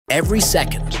Every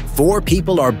second, 4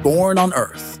 people are born on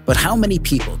Earth. But how many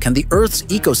people can the Earth's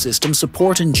ecosystem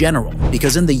support in general?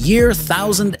 Because in the year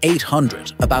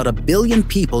 1800, about 1 billion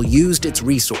people used its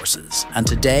resources, and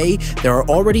today there are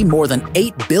already more than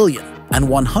 8 billion and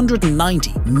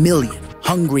 190 million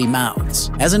hungry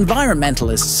mouths. As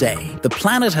environmentalists say, the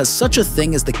planet has such a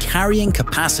thing as the carrying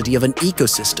capacity of an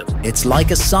ecosystem. It's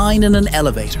like a sign in an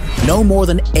elevator. No more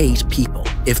than 8 people.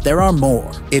 If there are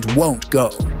more, it won't go.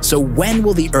 So when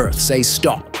will the Earth say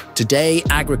stop? Today,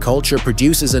 agriculture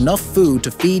produces enough food to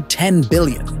feed 10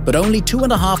 billion, but only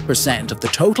 2.5% of the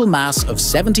total mass of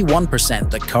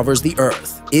 71% that covers the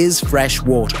Earth is fresh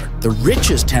water. The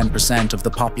richest 10% of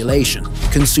the population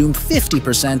consume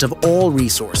 50% of all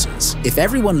resources. If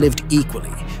everyone lived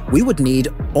equally, we would need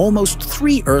almost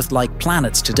 3 Earth-like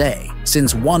planets today,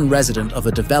 since one resident of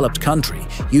a developed country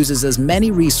uses as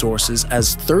many resources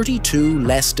as 32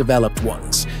 less developed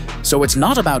ones. So it's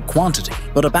not about quantity,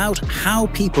 but about how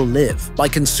people live. By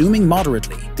consuming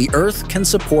moderately, the Earth can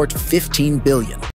support 15 billion.